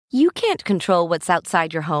You can't control what's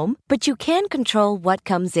outside your home, but you can control what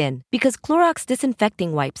comes in. Because Clorox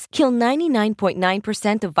disinfecting wipes kill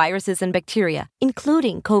 99.9% of viruses and bacteria,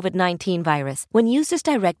 including COVID-19 virus, when used as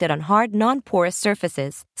directed on hard, non-porous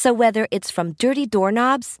surfaces. So whether it's from dirty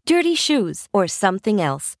doorknobs, dirty shoes, or something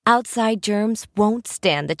else, outside germs won't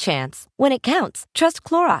stand a chance. When it counts, trust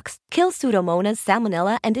Clorox. Kill Pseudomonas,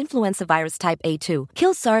 Salmonella, and influenza virus type A2.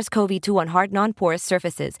 Kill SARS-CoV-2 on hard, non-porous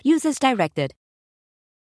surfaces. Use as directed.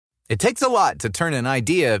 It takes a lot to turn an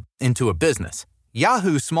idea into a business.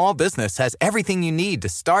 Yahoo Small Business has everything you need to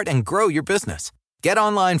start and grow your business. Get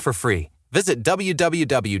online for free. Visit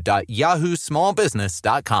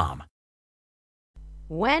www.yahoosmallbusiness.com.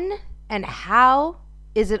 When and how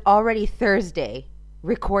is it already Thursday,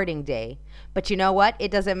 recording day? But you know what? It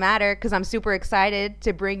doesn't matter because I'm super excited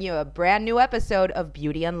to bring you a brand new episode of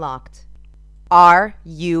Beauty Unlocked. Are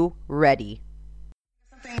you ready?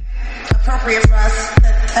 Something appropriate for us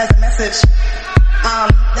as a message.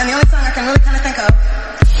 And the only song I can really kind of think of.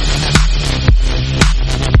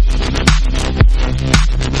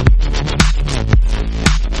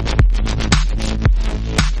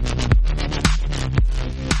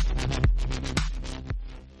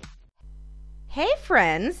 Hey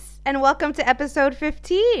friends, and welcome to episode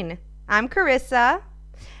 15. I'm Carissa.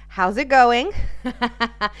 How's it going?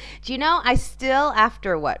 Do you know, I still,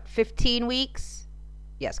 after 15 weeks?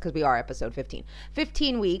 Yes, because we are episode 15.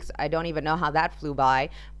 15 weeks. I don't even know how that flew by,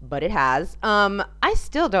 but it has. I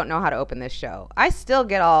still don't know how to open this show. I still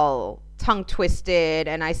get all tongue twisted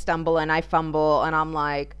and I stumble and I fumble and I'm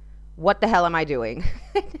like, what the hell am I doing?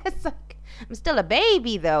 It's like, I'm still a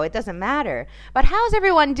baby though. It doesn't matter. But how's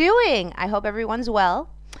everyone doing? I hope everyone's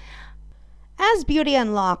well. As Beauty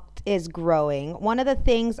Unlocked is growing, one of the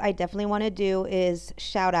things I definitely want to do is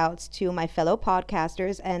shout outs to my fellow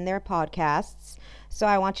podcasters and their podcasts. So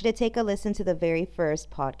I want you to take a listen to the very first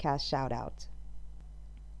podcast shout out.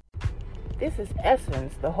 This is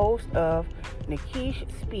Essence, the host of Nikish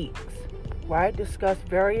Speaks, where I discuss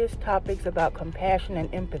various topics about compassion and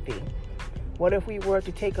empathy. What if we were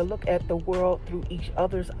to take a look at the world through each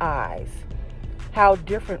other's eyes? How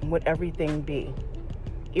different would everything be?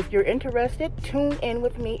 If you're interested, tune in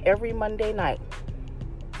with me every Monday night.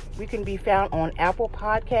 We can be found on Apple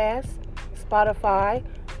Podcasts, Spotify,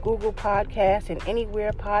 Google Podcasts, and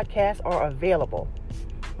anywhere podcasts are available.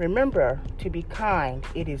 Remember to be kind.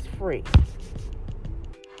 It is free.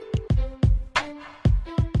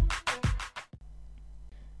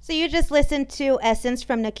 So you just listened to Essence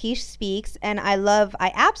from Nikish Speaks, and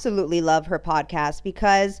I absolutely love her podcast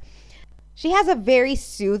because she has a very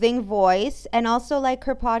soothing voice, and also like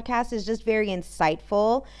her podcast is just very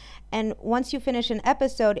insightful. And once you finish an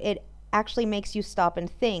episode, it actually makes you stop and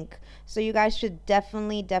think. So you guys should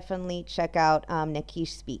definitely check out Nikish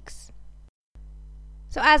Speaks.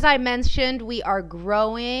 So as I mentioned, we are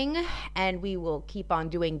growing and we will keep on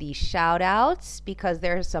doing these shout outs because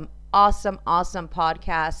there are some awesome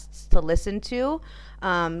podcasts to listen to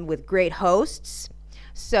with great hosts.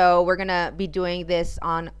 So we're going to be doing this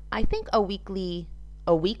on, I think, a weekly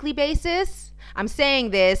basis. I'm saying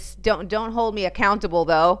this, don't hold me accountable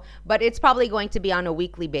though, but it's probably going to be on a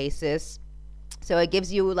weekly basis. So it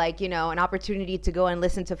gives you an opportunity to go and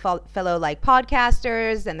listen to fellow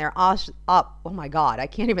podcasters and their oh my God, I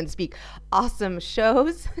can't even speak, awesome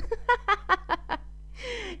shows.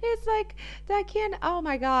 It's like, oh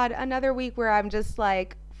my God, another week where I'm just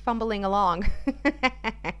fumbling along.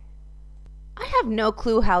 I have no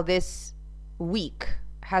clue how this week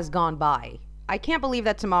has gone by. I can't believe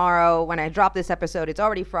that tomorrow when I drop this episode, it's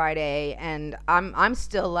already Friday and I'm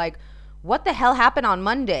still what the hell happened on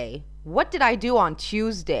Monday? What did I do on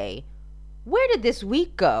Tuesday? Where did this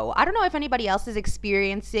week go? I don't know if anybody else is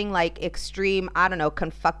experiencing extreme,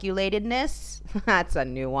 confuculatedness. That's a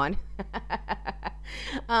new one.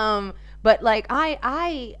 But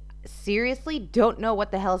I seriously don't know what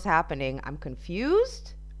the hell's happening. I'm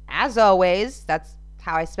confused, as always. That's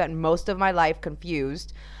how I spent most of my life,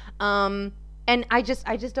 confused. And I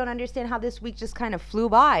just don't understand how this week just kind of flew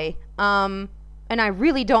by. And I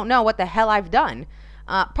really don't know what the hell I've done.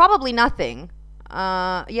 Probably nothing.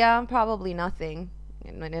 Probably nothing,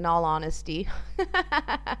 in all honesty.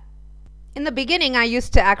 In the beginning, I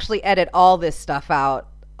used to actually edit all this stuff out,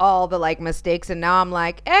 all the mistakes, and now I'm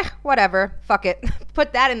whatever, fuck it.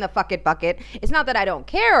 Put that in the fuck it bucket. It's not that I don't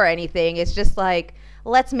care or anything. It's just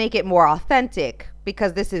let's make it more authentic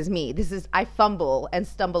because this is me. I fumble and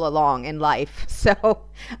stumble along in life. So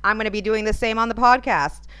I'm going to be doing the same on the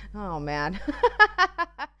podcast. Oh, man.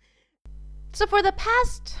 So for the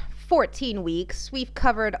past 14 weeks, we've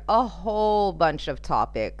covered a whole bunch of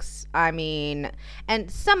topics. I mean,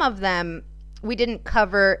 and some of them we didn't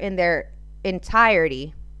cover in their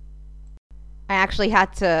entirety. I actually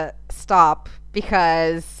had to stop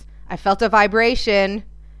because I felt a vibration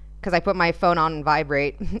because I put my phone on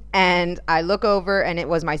vibrate, and I look over and it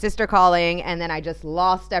was my sister calling, and then I just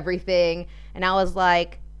lost everything, and I was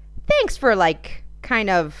like, thanks for like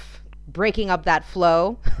kind of breaking up that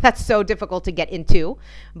flow. That's so difficult to get into,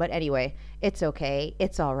 but anyway, it's okay,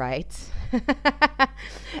 it's all right.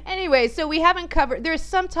 Anyway, so we haven't covered, there's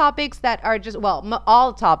some topics that are just, well,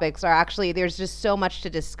 all topics are actually, there's just so much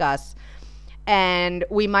to discuss, and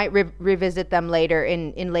we might revisit them later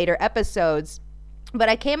in later episodes. But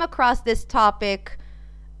I came across this topic,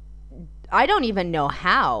 I don't even know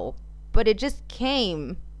how, but it just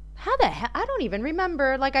came. How the hell? I don't even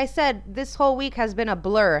remember. Like I said, this whole week has been a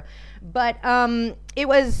blur. But it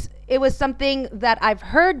was something that I've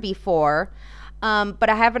heard before, but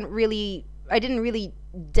I didn't really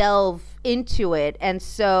delve into it. And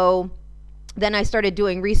so then I started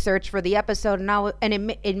doing research for the episode,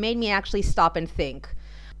 and it made me actually stop and think.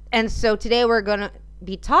 And so today we're going to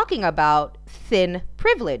be talking about thin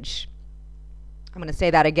privilege. I'm going to say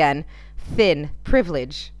that again, thin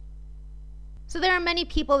privilege. So there are many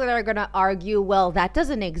people that are going to argue, well, that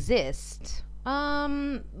doesn't exist.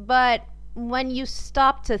 But when you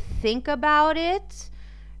stop to think about it,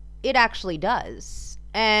 it actually does.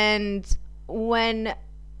 And when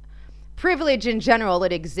privilege in general,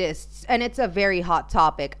 it exists, and it's a very hot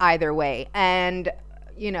topic either way. And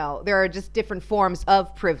you know, there are just different forms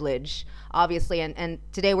of privilege, obviously, and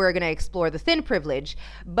today we're going to explore the thin privilege,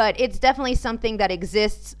 but it's definitely something that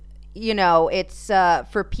exists. You know, it's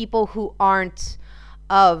for people who aren't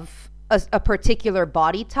of a particular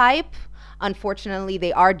body type. Unfortunately,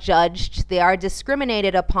 they are judged, they are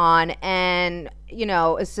discriminated upon, and, you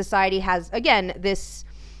know, society has this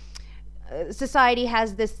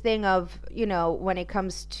thing of, you know, when it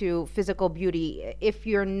comes to physical beauty, if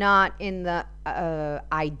you're not in the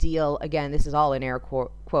ideal, again, this is all in air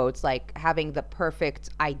quotes, like having the perfect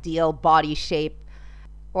ideal body shape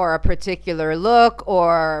or a particular look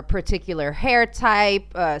or particular hair type,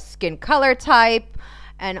 skin color type,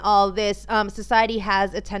 and all this, society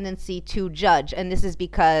has a tendency to judge. And this is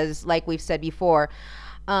because, like we've said before,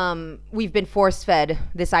 we've been force-fed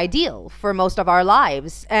this ideal for most of our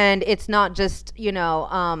lives. And it's not just, you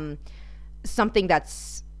know, something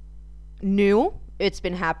that's new. It's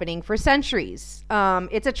been happening for centuries.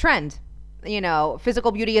 It's a trend. You know,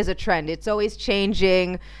 physical beauty is a trend. It's always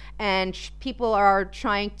changing, and people are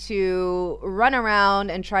trying to run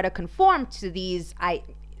around and try to conform to these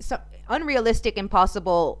unrealistic,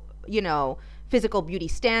 impossible, you know, physical beauty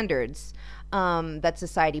standards that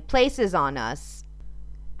society places on us.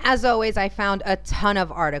 As always, I found a ton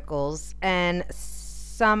of articles, and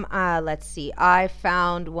some, I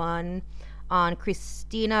found one on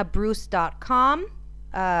ChristinaBruce.com.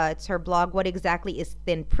 It's her blog, What Exactly is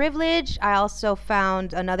Thin Privilege? I also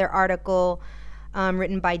found another article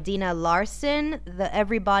written by Dina Larson, the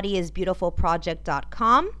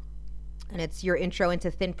EverybodyIsBeautifulProject.com, and it's your intro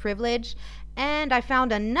into thin privilege. And I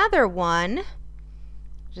found another one,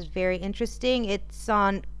 which is very interesting. It's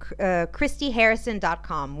on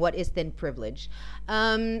ChristyHarrison.com. What is thin privilege?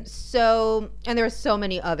 And there are so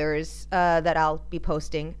many others that I'll be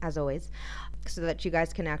posting, as always, so that you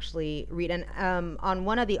guys can actually read. And on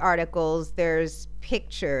one of the articles, there's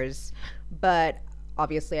pictures, but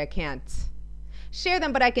obviously I can't share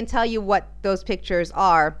them, but I can tell you what those pictures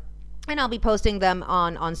are. And I'll be posting them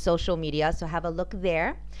on social media, so have a look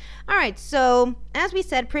there. All right, so as we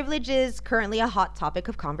said, privilege is currently a hot topic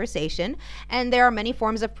of conversation, and there are many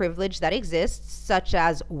forms of privilege that exist, such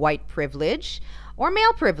as white privilege or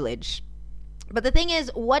male privilege. But the thing is,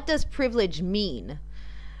 what does privilege mean?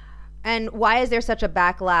 And why is there such a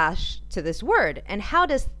backlash to this word? And how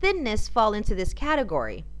does thinness fall into this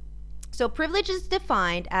category? So privilege is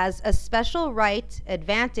defined as a special right,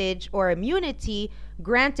 advantage, or immunity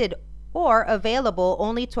granted or available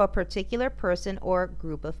only to a particular person or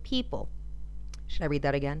group of people. Should I read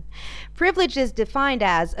that again? Privilege is defined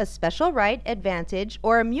as a special right, advantage,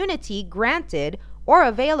 or immunity granted or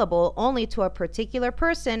available only to a particular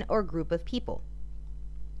person or group of people.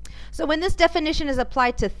 So when this definition is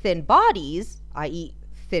applied to thin bodies, i.e.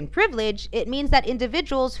 thin privilege, it means that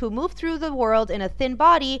individuals who move through the world in a thin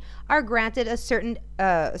body are granted a certain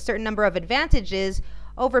number of advantages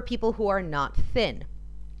over people who are not thin.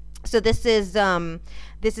 So this is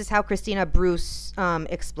how Christina Bruce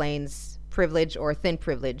explains privilege or thin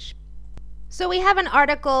privilege. So we have an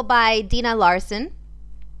article by Dina Larson,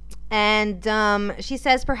 and she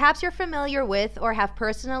says, perhaps you're familiar with or have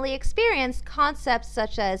personally experienced concepts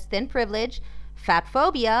such as thin privilege,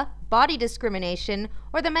 fatphobia, body discrimination,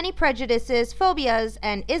 or the many prejudices, phobias,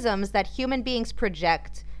 and isms that human beings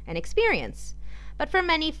project and experience. But for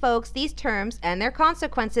many folks, these terms and their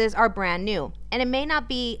consequences are brand new, and it may not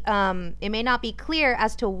be clear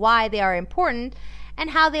as to why they are important and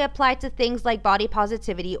how they apply to things like body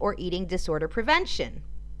positivity or eating disorder prevention.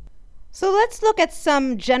 So let's look at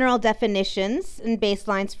some general definitions and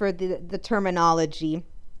baselines for the terminology.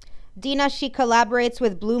 Dina, she collaborates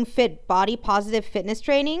with Bloom Fit Body Positive Fitness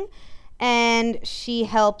Training, and she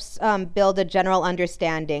helps build a general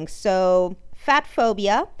understanding. So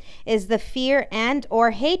fatphobia is the fear and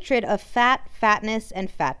or hatred of fat, fatness, and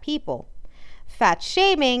fat people. Fat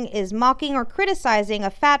shaming is mocking or criticizing a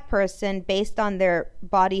fat person based on their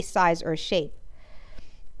body size or shape.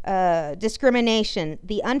 Discrimination,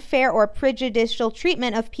 the unfair or prejudicial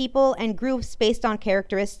treatment of people and groups based on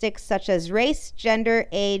characteristics such as race, gender,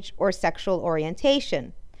 age, or sexual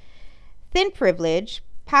orientation. Thin privilege,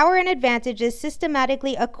 power and advantages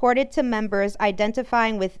systematically accorded to members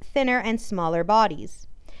identifying with thinner and smaller bodies.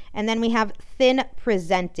 And then we have thin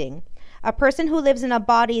presenting, a person who lives in a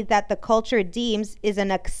body that the culture deems is an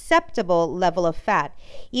acceptable level of fat,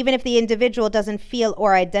 even if the individual doesn't feel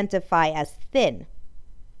or identify as thin.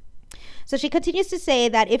 So she continues to say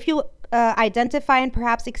that if you identify and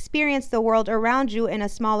perhaps experience the world around you in a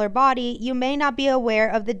smaller body, you may not be aware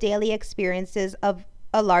of the daily experiences of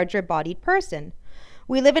a larger bodied person.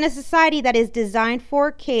 We live in a society that is designed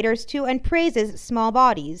for, caters to, and praises small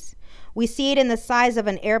bodies. We see it in the size of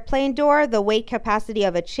an airplane door, the weight capacity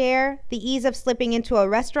of a chair, the ease of slipping into a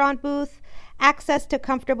restaurant booth, access to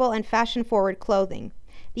comfortable and fashion-forward clothing.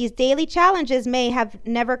 These daily challenges may have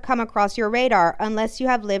never come across your radar unless you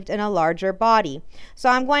have lived in a larger body. So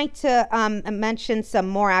I'm going to mention some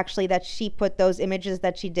more actually that she put, those images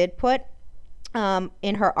that she did put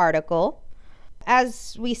in her article.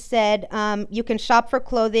 As we said, you can shop for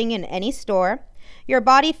clothing in any store. Your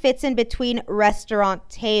body fits in between restaurant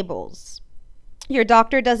tables. Your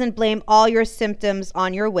doctor doesn't blame all your symptoms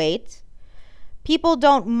on your weight. People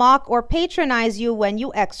don't mock or patronize you when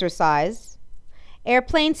you exercise.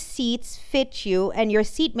 Airplane seats fit you and your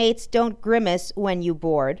seatmates don't grimace when you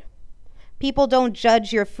board. People don't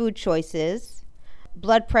judge your food choices.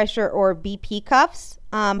 Blood pressure or BP cuffs,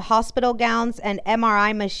 hospital gowns and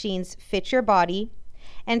MRI machines fit your body.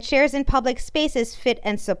 And chairs in public spaces fit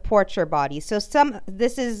and support your body. So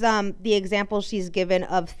this is the example she's given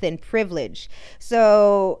of thin privilege.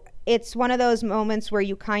 So it's one of those moments where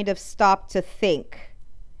you kind of stop to think.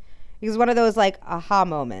 It's one of those like aha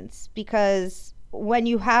moments, because when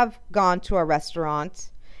you have gone to a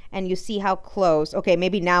restaurant and you see how close, okay,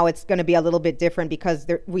 maybe now it's going to be a little bit different because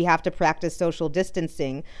we have to practice social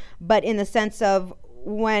distancing. But in the sense of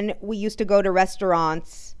when we used to go to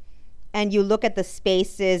restaurants and you look at the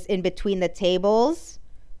spaces in between the tables,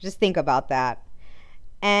 just think about that.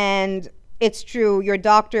 And it's true, your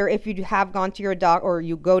doctor, if you have gone to your doc or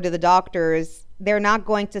you go to the doctors, they're not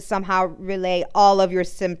going to somehow relay all of your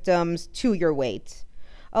symptoms to your weight.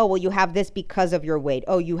 Oh, well, you have this because of your weight.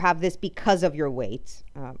 Oh, you have this because of your weight.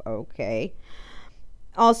 Okay.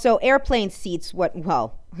 Also, airplane seats,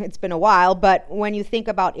 well, it's been a while, but when you think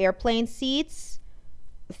about airplane seats,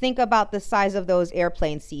 think about the size of those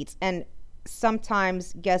airplane seats. And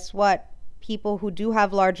sometimes, guess what? People who do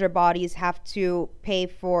have larger bodies have to pay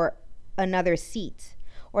for another seat,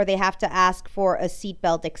 or they have to ask for a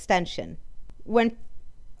seatbelt extension. When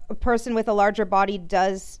a person with a larger body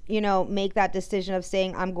does, make that decision of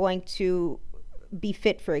saying, I'm going to be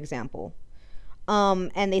fit, for example,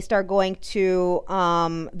 and they start going to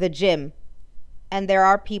the gym, and there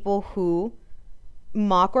are people who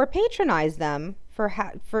mock or patronize them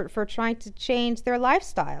for trying to change their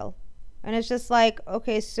lifestyle. And it's just like,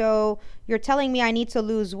 okay, so you're telling me I need to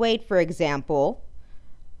lose weight, for example,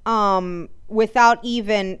 without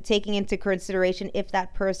even taking into consideration if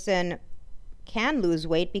that person can lose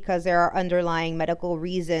weight, because there are underlying medical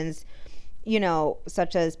reasons,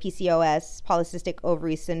 such as PCOS, polycystic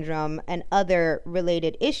ovary syndrome, and other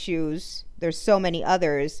related issues. There's so many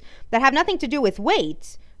others that have nothing to do with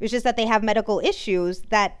weight. It's just that they have medical issues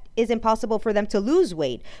that is impossible for them to lose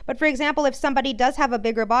weight. But for example, if somebody does have a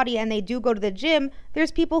bigger body and they do go to the gym,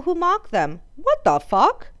 there's people who mock them. What the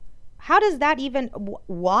fuck? How does that even,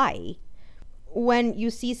 why? When you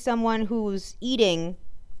see someone who's eating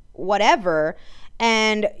whatever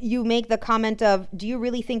and you make the comment of, do you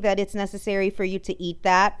really think that it's necessary for you to eat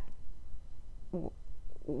that?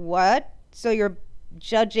 What? So you're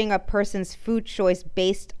judging a person's food choice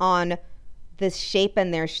based on the shape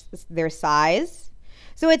and their size?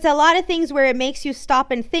 So it's a lot of things where it makes you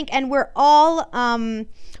stop and think, and we're all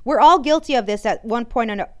We're all guilty of this at one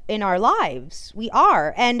point in our lives. We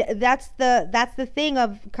are. And that's the thing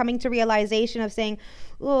of coming to realization of saying,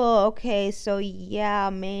 oh, okay, so yeah,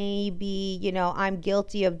 maybe, I'm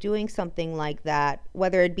guilty of doing something like that,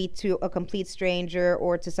 whether it be to a complete stranger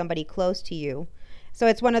or to somebody close to you. So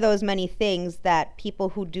it's one of those many things that people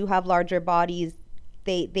who do have larger bodies,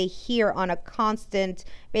 they hear on a constant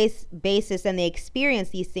basis, and they experience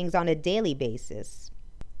these things on a daily basis.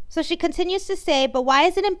 So she continues to say, but why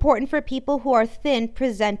is it important for people who are thin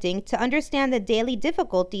presenting to understand the daily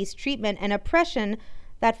difficulties, treatment, and oppression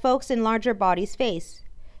that folks in larger bodies face?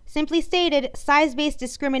 Simply stated, size-based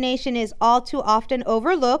discrimination is all too often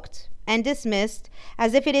overlooked and dismissed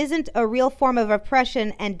as if it isn't a real form of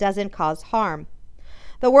oppression and doesn't cause harm.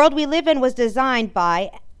 The world we live in was designed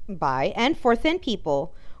by and for thin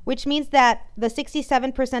people, which means that the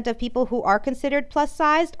 67% of people who are considered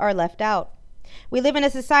plus-sized are left out. We live in a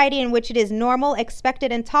society in which it is normal,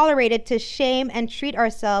 expected, and tolerated to shame and treat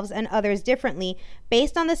ourselves and others differently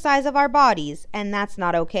based on the size of our bodies, and that's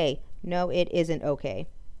not okay. No, it isn't okay.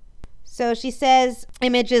 So she says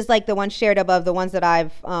images like the one shared above, the ones that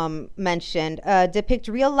I've mentioned, depict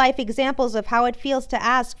real-life examples of how it feels to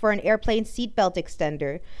ask for an airplane seatbelt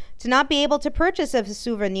extender, to not be able to purchase a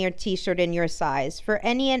souvenir t-shirt in your size, for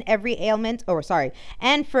any and every ailment,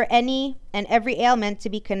 and for any and every ailment to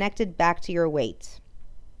be connected back to your weight.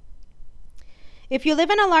 If you live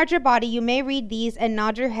in a larger body, you may read these and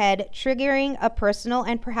nod your head, triggering a personal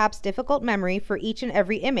and perhaps difficult memory for each and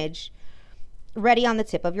every image, ready on the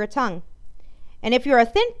tip of your tongue. And if you're a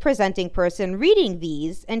thin presenting person reading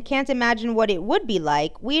these and can't imagine what it would be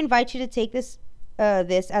like, we invite you to take this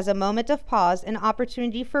as a moment of pause, an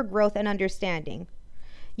opportunity for growth and understanding.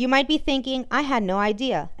 You might be thinking, I had no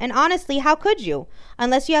idea. And honestly, how could you?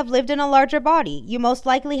 Unless you have lived in a larger body, you most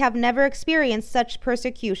likely have never experienced such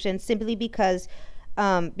persecution simply because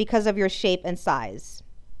of your shape and size.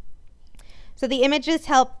 So the images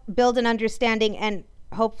help build an understanding and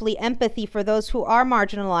hopefully empathy for those who are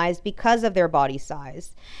marginalized because of their body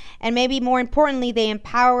size. And maybe more importantly, they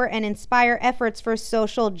empower and inspire efforts for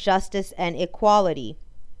social justice and equality.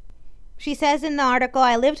 She says in the article,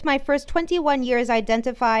 I lived my first 21 years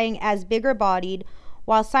identifying as bigger-bodied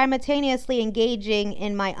while simultaneously engaging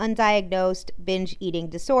in my undiagnosed binge eating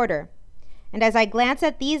disorder. And as I glance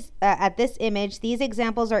at this image, these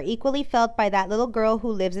examples are equally felt by that little girl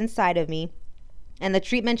who lives inside of me, and the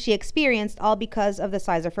treatment she experienced, all because of the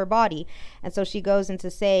size of her body. And so she goes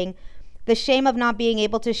into saying, the shame of not being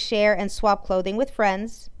able to share and swap clothing with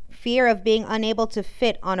friends, fear of being unable to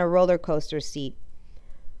fit on a roller coaster seat,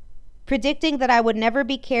 predicting that I would never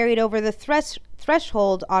be carried over the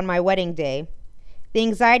threshold on my wedding day, the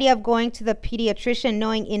anxiety of going to the pediatrician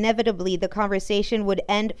knowing inevitably the conversation would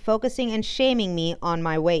end focusing and shaming me on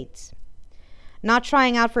my weight, not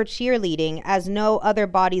trying out for cheerleading as no other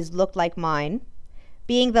bodies looked like mine,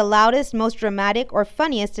 being the loudest, most dramatic, or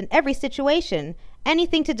funniest in every situation,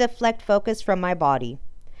 anything to deflect focus from my body,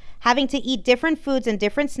 having to eat different foods and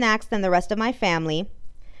different snacks than the rest of my family,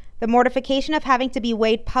 the mortification of having to be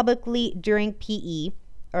weighed publicly during PE,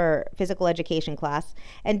 or physical education class,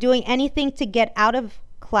 and doing anything to get out of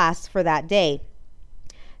class for that day,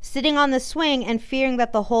 sitting on the swing and fearing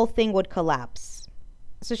that the whole thing would collapse.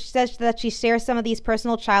 So she says that she shares some of these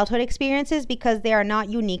personal childhood experiences because they are not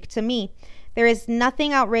unique to me. There is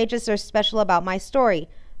nothing outrageous or special about my story.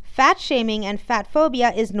 Fat shaming and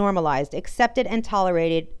fatphobia is normalized, accepted, and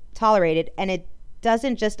tolerated, and it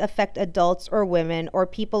doesn't just affect adults or women or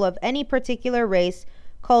people of any particular race,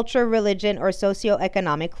 culture, religion, or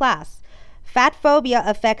socioeconomic class. Fatphobia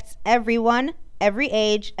affects everyone, every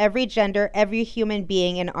age, every gender, every human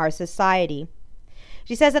being in our society.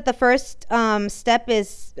 She says that the first step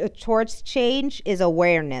is towards change is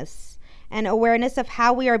awareness. And awareness of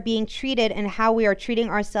how we are being treated and how we are treating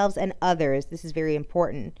ourselves and others. This is very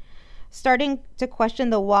important. Starting to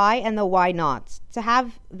question the why and the why not. To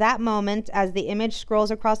have that moment as the image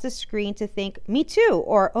scrolls across the screen to think, me too,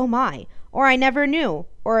 or oh my, or I never knew,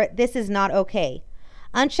 or this is not okay.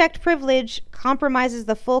 Unchecked privilege compromises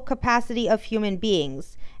the full capacity of human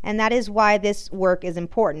beings. And that is why this work is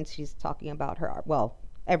important. She's talking about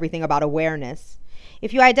everything about awareness.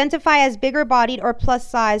 If you identify as bigger-bodied or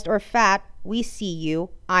plus-sized or fat, we see you,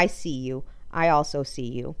 I see you, I also see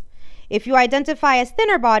you. If you identify as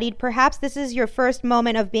thinner-bodied, perhaps this is your first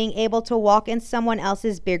moment of being able to walk in someone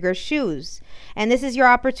else's bigger shoes. And this is your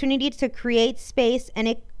opportunity to create space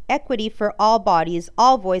and equity for all bodies,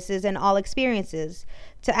 all voices, and all experiences.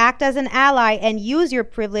 To act as an ally and use your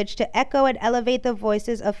privilege to echo and elevate the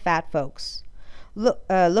voices of fat folks.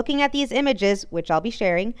 Looking at these images, which I'll be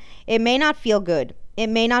sharing, it may not feel good. It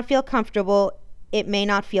may not feel comfortable. it may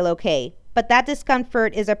not feel okay. But that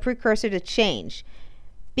discomfort is a precursor to change.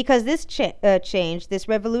 Because this change, this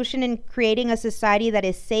revolution in creating a society that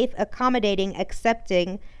is safe, accommodating,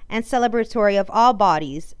 accepting, and celebratory of all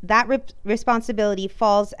bodies, that responsibility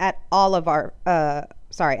falls at all of our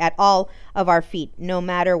feet, no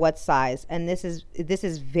matter what size. And this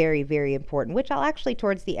is very, very important, which I'll actually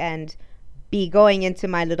towards the end be going into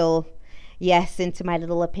my little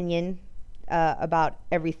opinion about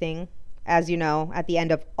everything. As you know, at the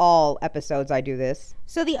end of all episodes, I do this.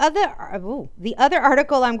 So the other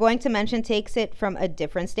article I'm going to mention takes it from a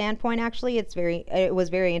different standpoint. Actually, it was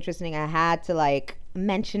very interesting. I had to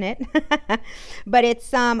mention it, but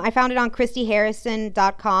it's I found it on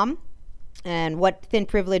ChristyHarrison.com and what thin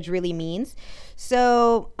privilege really means.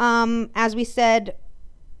 So as we said,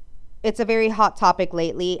 it's a very hot topic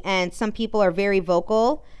lately, and some people are very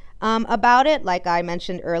vocal about it. Like I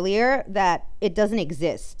mentioned earlier, that it doesn't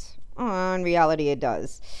exist. In reality, it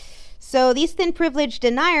does. So these thin privilege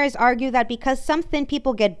deniers argue that because some thin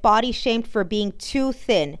people get body shamed for being too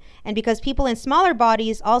thin, and because people in smaller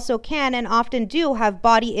bodies also can and often do have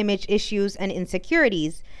body image issues and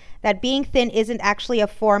insecurities, that being thin isn't actually a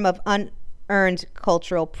form of unearned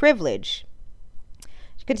cultural privilege.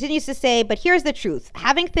 She continues to say, but here's the truth.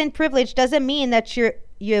 Having thin privilege doesn't mean that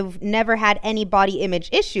you've never had any body image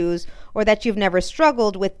issues, or that you've never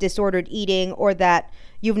struggled with disordered eating, or that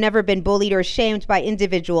you've never been bullied or shamed by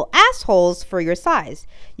individual assholes for your size.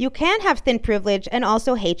 You can have thin privilege and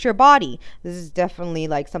also hate your body. This is definitely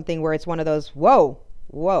something where it's one of those, whoa.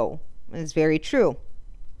 It's very true.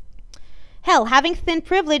 Hell, having thin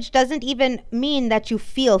privilege doesn't even mean that you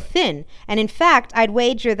feel thin. And in fact, I'd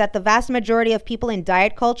wager that the vast majority of people in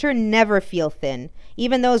diet culture never feel thin,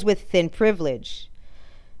 even those with thin privilege.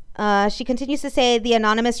 She continues to say, the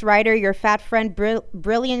anonymous writer, your fat friend,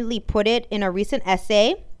 brilliantly put it in a recent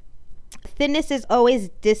essay. Thinness is always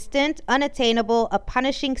distant, unattainable, a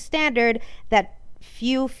punishing standard that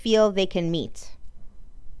few feel they can meet.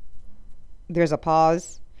 There's a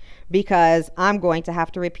pause, because I'm going to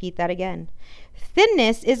have to repeat that again.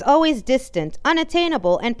 Thinness is always distant,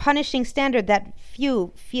 unattainable, and punishing standard that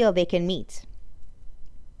few feel they can meet.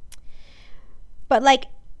 But like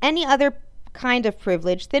any other kind of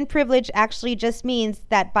privilege, thin privilege actually just means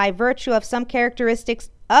that by virtue of some characteristics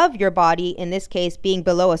of your body, in this case being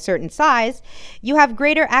below a certain size, you have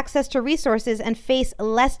greater access to resources and face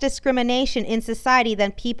less discrimination in society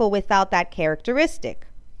than people without that characteristic.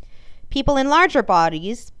 People in larger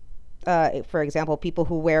bodies, for example, people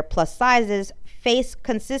who wear plus sizes, face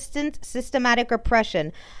consistent, systematic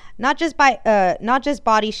oppression, not just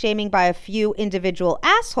body shaming by a few individual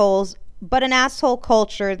assholes, but an asshole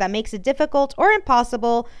culture that makes it difficult or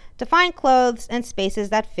impossible to find clothes and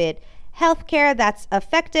spaces that fit, healthcare that's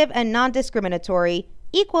effective and non-discriminatory,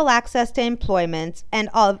 equal access to employment, and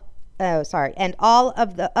all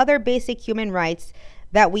of the other basic human rights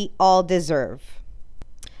that we all deserve.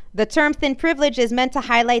 The term thin privilege is meant to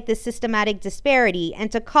highlight this systematic disparity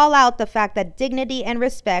and to call out the fact that dignity and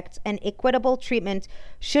respect and equitable treatment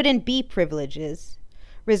shouldn't be privileges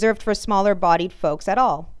reserved for smaller bodied folks at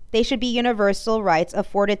all. They should be universal rights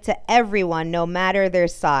afforded to everyone, no matter their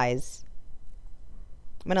size.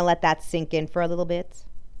 I'm going to let that sink in for a little bit.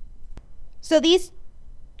 So these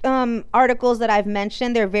articles that I've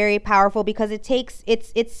mentioned, they're very powerful because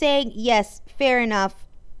it's saying, yes, fair enough.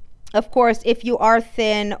 Of course, if you are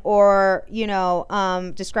thin or,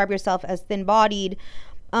 describe yourself as thin-bodied,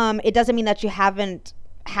 it doesn't mean that you haven't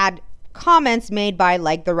had comments made by,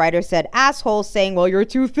 like the writer said, assholes saying, well, you're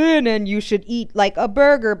too thin and you should eat like a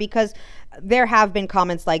burger, because there have been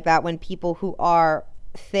comments like that when people who are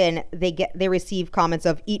thin, they receive comments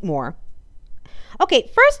of eat more.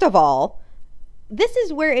 Okay, first of all, this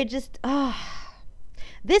is where it just,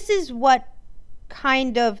 this is what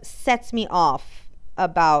kind of sets me off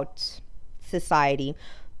about society.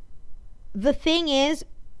 The thing is,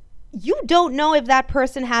 you don't know if that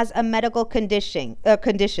person has a medical condition, a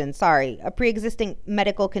pre-existing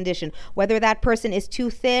medical condition, whether that person is too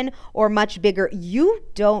thin or much bigger. You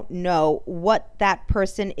don't know what that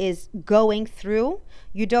person is going through.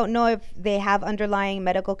 You don't know if they have underlying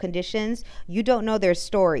medical conditions. You don't know their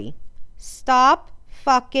story. Stop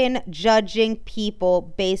fucking judging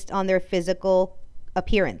people based on their physical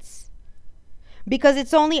appearance. Because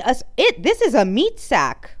it's only this is a meat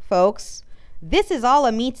sack, folks. This is all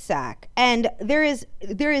a meat sack, and there is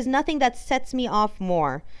nothing that sets me off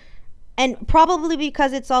more. And probably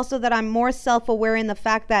because it's also that I'm more self-aware in the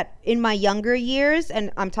fact that in my younger years,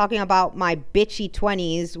 and I'm talking about my bitchy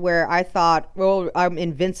 20s where I thought, well, I'm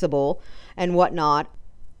invincible and whatnot.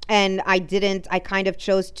 And I kind of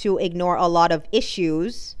chose to ignore a lot of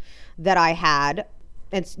issues that I had.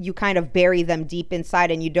 And you kind of bury them deep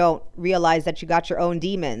inside and you don't realize that you got your own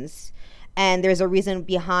demons. And there's a reason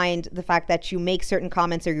behind the fact that you make certain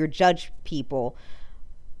comments or you judge people.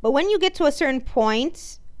 But when you get to a certain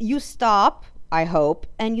point, you stop, I hope,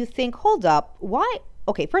 and you think, hold up, why?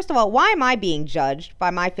 Okay, first of all, why am I being judged by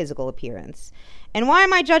my physical appearance? And why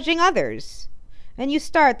am I judging others? And you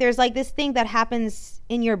start, there's like this thing that happens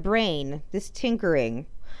in your brain, this tinkering.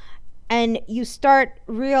 And you start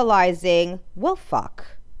realizing, well,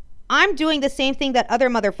 fuck. I'm doing the same thing that other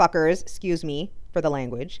motherfuckers, excuse me for the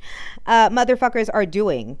language, motherfuckers are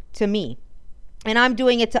doing to me. And I'm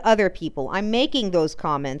doing it to other people. I'm making those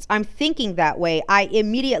comments. I'm thinking that way. I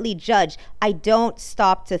immediately judge. I don't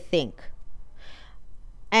stop to think.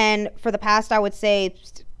 And for the past, I would say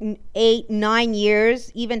 8, 9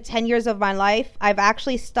 years, even 10 years of my life, I've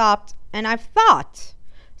actually stopped and I've thought,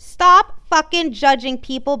 stop fucking judging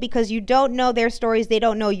people because you don't know their stories. They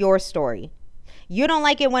don't know your story. You don't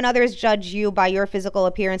like it when others judge you by your physical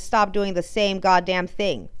appearance. Stop doing the same goddamn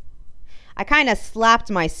thing. I kind of slapped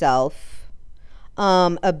myself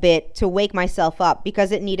a bit to wake myself up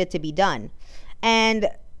because it needed to be done. And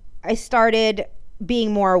I started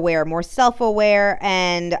being more aware, more self-aware,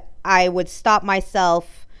 and I would stop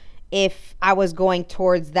myself if I was going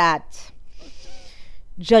towards that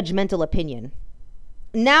judgmental opinion.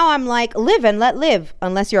 Now I'm like, live and let live,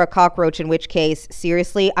 unless you're a cockroach, in which case,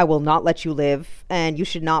 seriously, I will not let you live, and you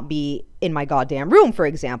should not be in my goddamn room, for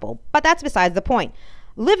example. But that's besides the point.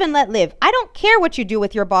 Live and let live. I don't care what you do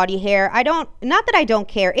with your body hair. Not that I don't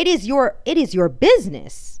care. It is your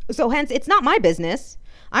business. So hence, it's not my business.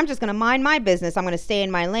 I'm just going to mind my business. I'm going to stay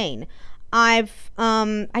in my lane. I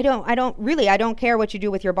don't care what you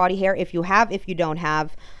do with your body hair. If you have, if you don't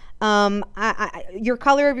have, your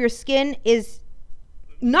color of your skin is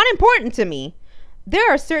not important to me.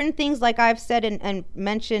 There are certain things, like I've said and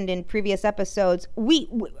mentioned in previous episodes, we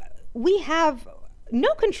have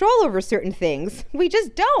no control over certain things. We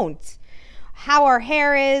just don't. How our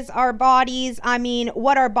hair is, our bodies,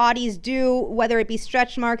 what our bodies do, whether it be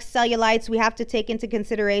stretch marks, cellulites, we have to take into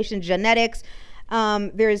consideration genetics.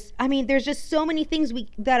 There's just so many things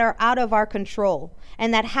that are out of our control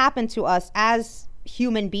and that happen to us as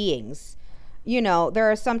human beings.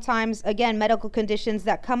 There are sometimes, again, medical conditions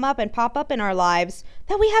that come up and pop up in our lives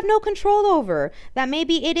that we have no control over, that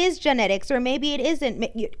maybe it is genetics or maybe it isn't.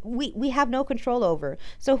 We have no control over.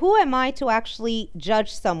 So who am I to actually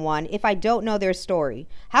judge someone if I don't know their story?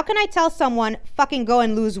 How can I tell someone fucking go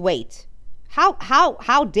and lose weight?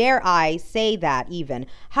 How dare I say that even?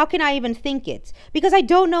 How can I even think it? Because I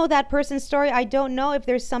don't know that person's story. I don't know if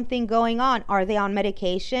there's something going on. Are they on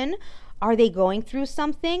medication? Are they going through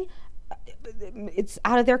something? It's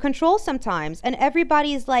out of their control sometimes. And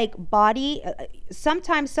everybody's like body,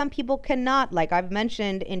 sometimes some people cannot, like I've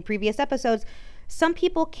mentioned in previous episodes, some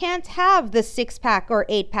people can't have the 6-pack or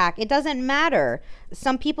 8-pack. It doesn't matter.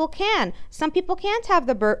 Some people can. Some people can't have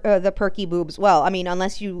the perky boobs. Well,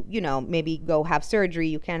 unless you maybe go have surgery,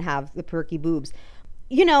 you can't have the perky boobs.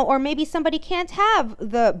 Or maybe somebody can't have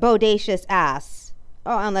the bodacious ass.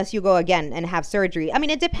 Oh, unless you go again and have surgery.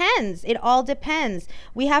 It depends. It all depends.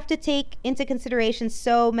 We have to take into consideration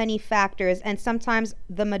so many factors, and sometimes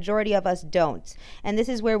the majority of us don't. And this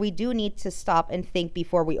is where we do need to stop and think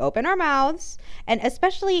before we open our mouths. And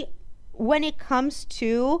especially when it comes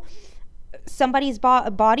to somebody's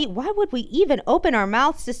body, why would we even open our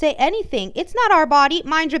mouths to say anything? It's not our body.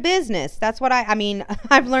 Mind your business. That's what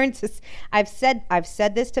I've learned to, I've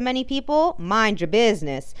said this to many people, mind your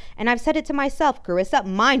business. And I've said it to myself, Carissa,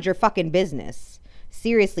 mind your fucking business.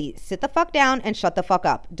 Seriously, sit the fuck down and shut the fuck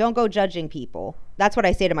up. Don't go judging people. That's what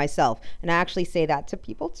I say to myself. And I actually say that to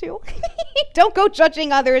people too. Don't go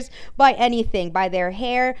judging others by anything, by their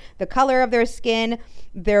hair, the color of their skin,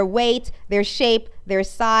 their weight, their shape, their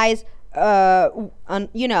size.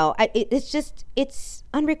 It's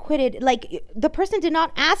unrequited. Like, the person did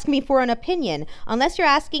not ask me for an opinion. Unless you're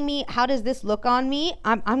asking me, how does this look on me?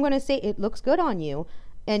 I'm going to say it looks good on you,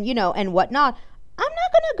 and and whatnot. I'm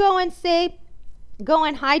not going to go and say, go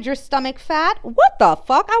and hide your stomach fat. What the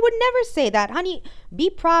fuck? I would never say that. Honey, be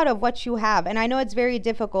proud of what you have. And I know it's very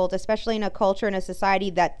difficult, especially in a culture and a society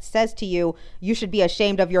that says to you, you should be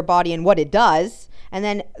ashamed of your body and what it does. And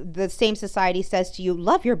then the same society says to you,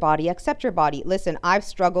 love your body, accept your body. Listen, I've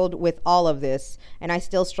struggled with all of this, and I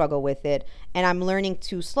still struggle with it. And I'm learning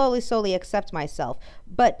to slowly accept myself.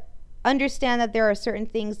 But understand that there are certain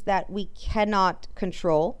things that we cannot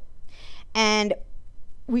control. And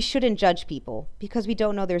we shouldn't judge people because we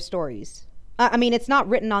don't know their stories. It's not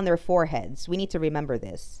written on their foreheads. We need to remember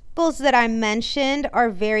this. Goals that I mentioned are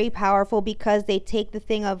very powerful because they take the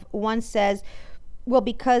thing of, one says, well,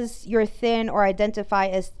 because you're thin or identify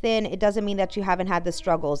as thin, it doesn't mean that you haven't had the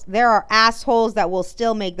struggles. There are assholes that will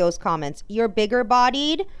still make those comments. You're bigger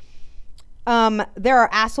bodied. There are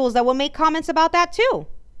assholes that will make comments about that too.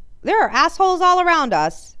 There are assholes all around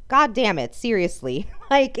us. God damn it. Seriously.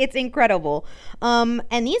 Like, it's incredible.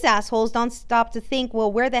 And these assholes don't stop to think,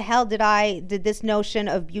 well, where the hell did this notion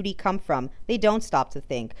of beauty come from? They don't stop to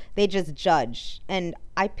think. They just judge. And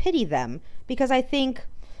I pity them, because I think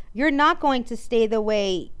you're not going to stay the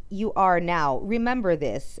way you are now. Remember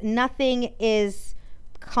this. Nothing is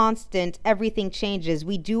constant. Everything changes.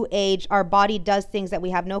 We do age. Our body does things that we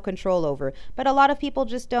have no control over. But a lot of people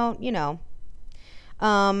just don't,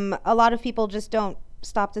 a lot of people just don't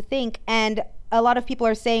stop to think. And a lot of people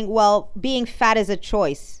are saying, well, being fat is a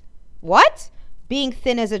choice. What? Being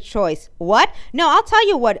thin is a choice. What? No, I'll tell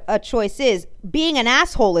you what a choice is. Being an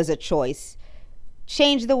asshole is a choice.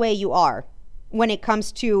 Change the way you are when it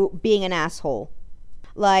comes to being an asshole.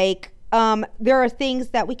 Like, there are things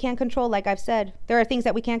that we can't control, like I've said. There are things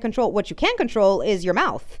that we can't control. What you can control is your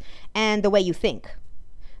mouth and the way you think.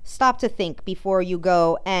 Stop to think before you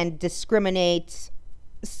go and discriminate,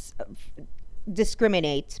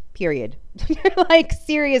 period. Like,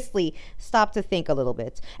 seriously, stop to think a little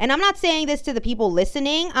bit. And I'm not saying this to the people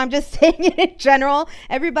listening. I'm just saying it in general.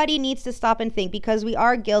 Everybody needs to stop and think, because we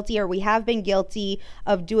are guilty, or we have been guilty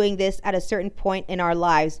of doing this at a certain point in our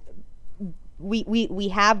lives. We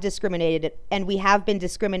have discriminated, and we have been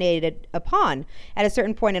discriminated upon at a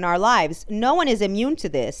certain point in our lives. No one is immune to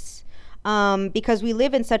this, because we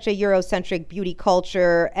live in such a Eurocentric beauty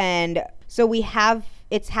culture. And so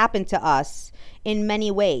it's happened to us in many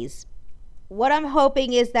ways. What I'm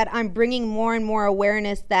hoping is that I'm bringing more and more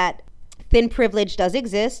awareness that thin privilege does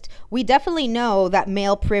exist. We definitely know that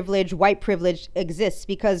male privilege, white privilege exists,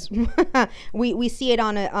 because we see it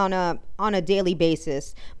on a daily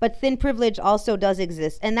basis. But thin privilege also does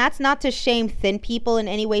exist. And that's not to shame thin people in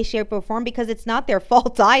any way, shape, or form, because it's not their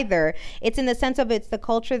fault either. It's in the sense of, it's the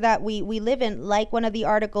culture that we live in. Like one of the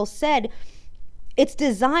articles said, it's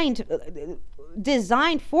designed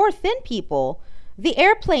for thin people. The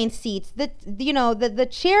airplane seats, the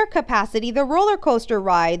chair capacity, the roller coaster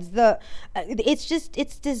rides,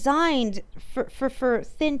 it's designed for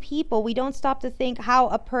thin people. We don't stop to think how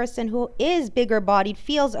a person who is bigger bodied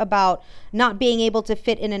feels about not being able to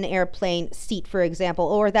fit in an airplane seat, for example,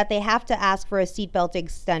 or that they have to ask for a seatbelt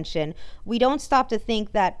extension. We don't stop to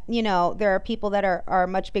think that, there are people that are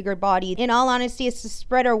much bigger bodied. In all honesty, it's to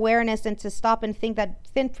spread awareness and to stop and think that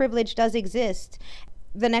thin privilege does exist.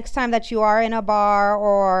 The next time that you are in a bar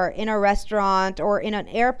or in a restaurant or in an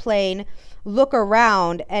airplane, look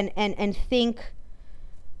around and think,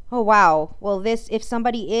 oh, wow, well, if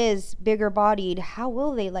somebody is bigger bodied, how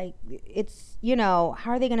will they, how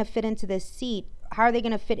are they going to fit into this seat? How are they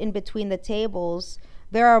going to fit in between the tables?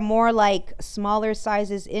 There are more smaller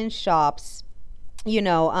sizes in shops.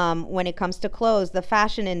 When it comes to clothes, the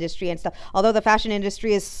fashion industry and stuff. Although the fashion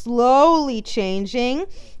industry is slowly changing,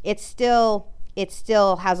 it still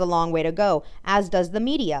has a long way to go, as does the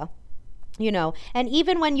media, And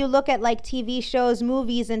even when you look at TV shows,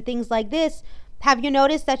 movies, and things like this, have you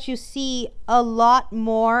noticed that you see a lot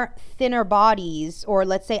more thinner bodies, or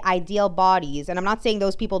let's say ideal bodies? And I'm not saying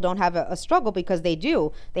those people don't have a struggle, because they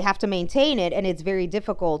do. They have to maintain it, and it's very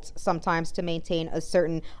difficult sometimes to maintain a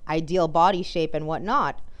certain ideal body shape and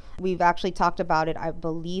whatnot. We've actually talked about it, I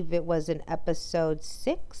believe it was in episode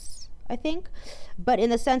 6, I think. But in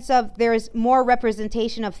the sense of, there's more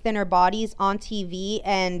representation of thinner bodies on TV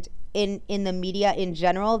and in the media in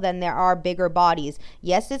general than there are bigger bodies.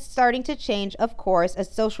 Yes, it's starting to change, of course, as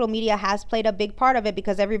social media has played a big part of it,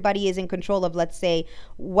 because everybody is in control of, let's say,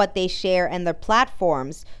 what they share and their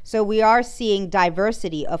platforms. So we are seeing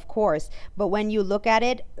diversity, of course. But when you look at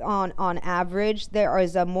it on average,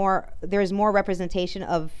 there's more representation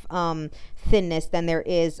of thinness than there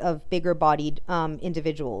is of bigger bodied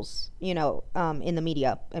individuals, in the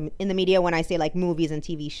media. In the media, when I say movies and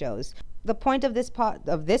TV shows. The point of this podcast,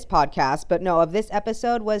 of this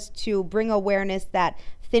episode, was to bring awareness that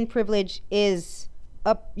thin privilege does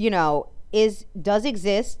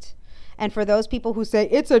exist. And for those people who say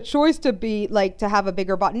it's a choice to be to have a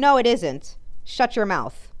bigger body, no, it isn't. Shut your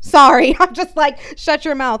mouth. Sorry, I'm just shut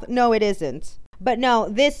your mouth. No, it isn't. But no,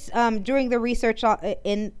 this during the research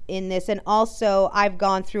in this, and also I've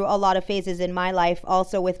gone through a lot of phases in my life,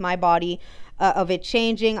 also with my body. Of it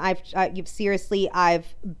changing. I've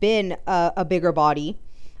been a bigger body.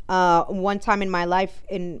 One time in my life,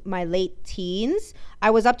 in my late teens,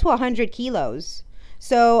 I was up to 100 kilos.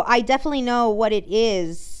 So I definitely know what it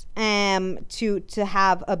is to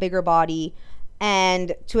have a bigger body,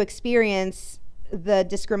 and to experience the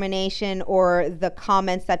discrimination or the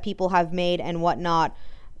comments that people have made and whatnot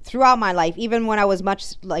throughout my life, even when I was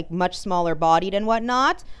much smaller bodied and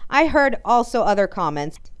whatnot. I heard also other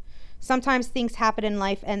comments. Sometimes things happen in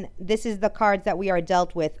life, and this is the cards that we are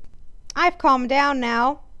dealt with. I've calmed down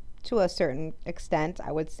now to a certain extent,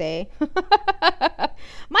 I would say.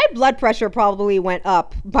 My blood pressure probably went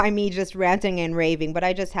up by me just ranting and raving, but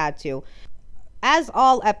I just had to. As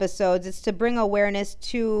all episodes, it's to bring awareness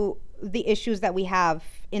to the issues that we have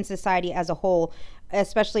in society as a whole,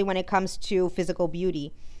 especially when it comes to physical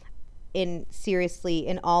beauty. In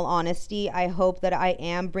all honesty, I hope that I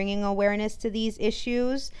am bringing awareness to these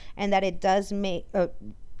issues, and that it does make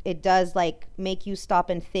you stop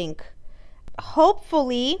and think.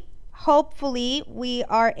 Hopefully we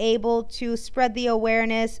are able to spread the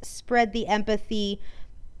awareness, spread the empathy.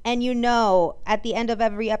 And at the end of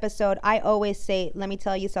every episode, I always say, let me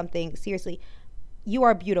tell you something, seriously, you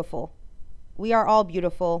are beautiful. We are all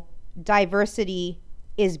beautiful. Diversity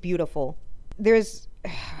is beautiful.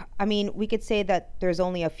 We could say that there's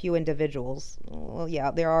only a few individuals. Well, yeah,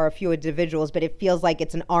 there are a few individuals, but it feels like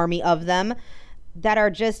it's an army of them that are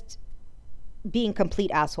just being complete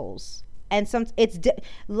assholes. And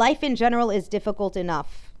life in general is difficult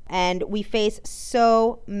enough. And we face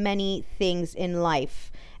so many things in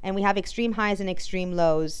life. And we have extreme highs and extreme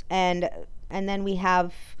lows. And then we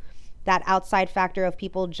have that outside factor of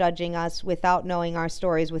people judging us without knowing our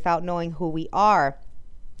stories, without knowing who we are.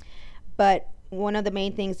 But one of the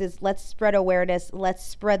main things is, let's spread awareness, let's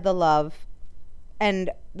spread the love. And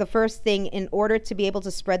the first thing, in order to be able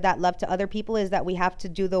to spread that love to other people, is that we have to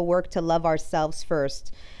do the work to love ourselves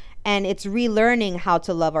first. And it's relearning how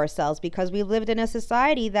to love ourselves, because we lived in a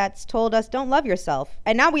society that's told us, don't love yourself.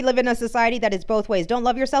 And now we live in a society that is both ways. Don't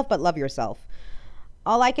love yourself, but love yourself.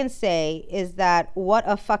 All I can say is that what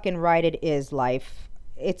a fucking ride it is, life.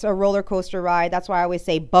 It's a roller coaster ride. That's why I always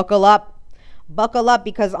say, buckle up,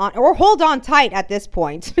 or hold on tight at this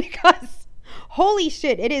point, because holy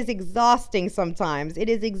shit, it is exhausting sometimes. It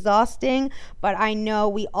is exhausting, but I know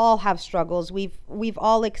we all have struggles. We've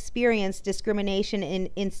all experienced discrimination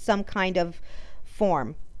in some kind of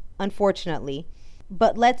form, unfortunately.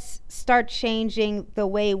 But let's start changing the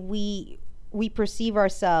way we perceive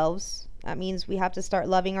ourselves. That means we have to start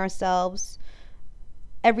loving ourselves,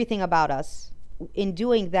 everything about us. In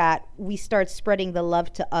doing that, we start spreading the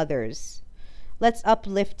love to others. Let's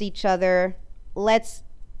uplift each other. Let's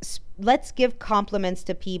give compliments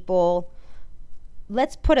to people.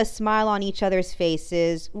 Let's put a smile on each other's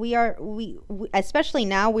faces. We especially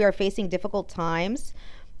now, we are facing difficult times.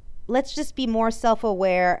 Let's just be more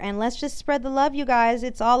self-aware, and let's just spread the love, you guys.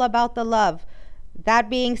 It's all about the love. That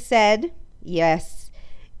being said, yes,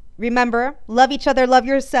 remember, love each other, love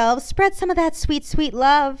yourselves. Spread some of that sweet, sweet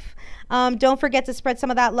love. Don't forget to spread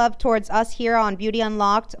some of that love towards us here on Beauty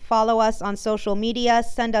Unlocked. Follow us on social media.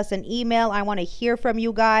 Send us an email. I want to hear from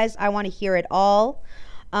you guys. I want to hear it all.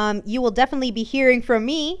 You will definitely be hearing from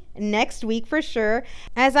me next week for sure.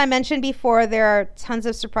 As I mentioned before, there are tons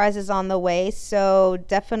of surprises on the way, so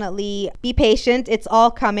definitely be patient. It's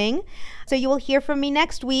all coming. So you will hear from me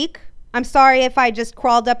next week. I'm sorry if I just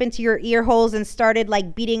crawled up into your ear holes and started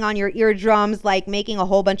beating on your eardrums, making a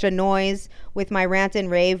whole bunch of noise with my rant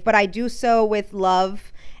and rave, but I do so with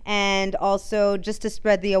love and also just to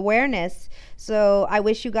spread the awareness. So I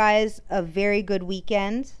wish you guys a very good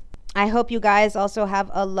weekend. I hope you guys also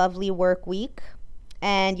have a lovely work week,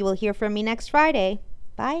 and you will hear from me next Friday.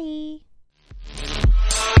 Bye.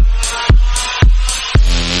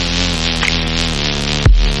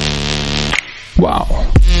 Wow.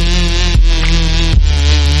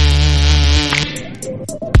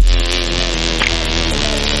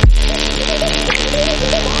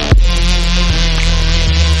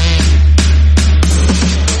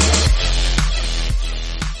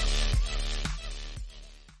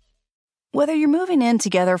 Whether you're moving in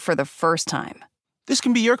together for the first time, this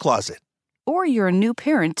can be your closet, or you're a new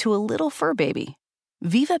parent to a little fur baby,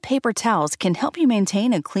 Viva paper towels can help you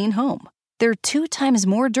maintain a clean home. They're 2 times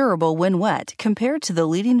more durable when wet compared to the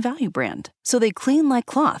leading value brand, so they clean like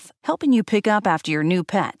cloth, helping you pick up after your new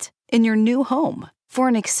pet in your new home. For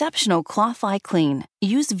an exceptional cloth-like clean,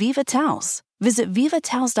 use Viva towels. Visit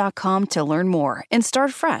vivatowels.com to learn more and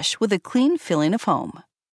start fresh with a clean feeling of home.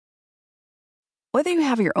 Whether you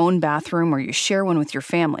have your own bathroom or you share one with your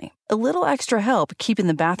family, a little extra help keeping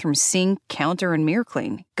the bathroom sink, counter, and mirror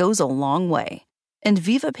clean goes a long way. And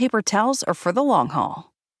Viva paper towels are for the long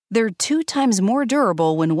haul. They're 2 times more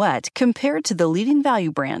durable when wet compared to the leading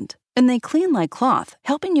value brand, and they clean like cloth,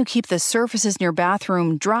 helping you keep the surfaces in your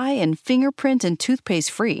bathroom dry and fingerprint and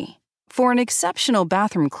toothpaste free. For an exceptional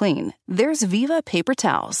bathroom clean, there's Viva paper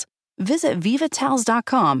towels. Visit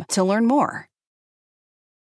vivatowels.com to learn more.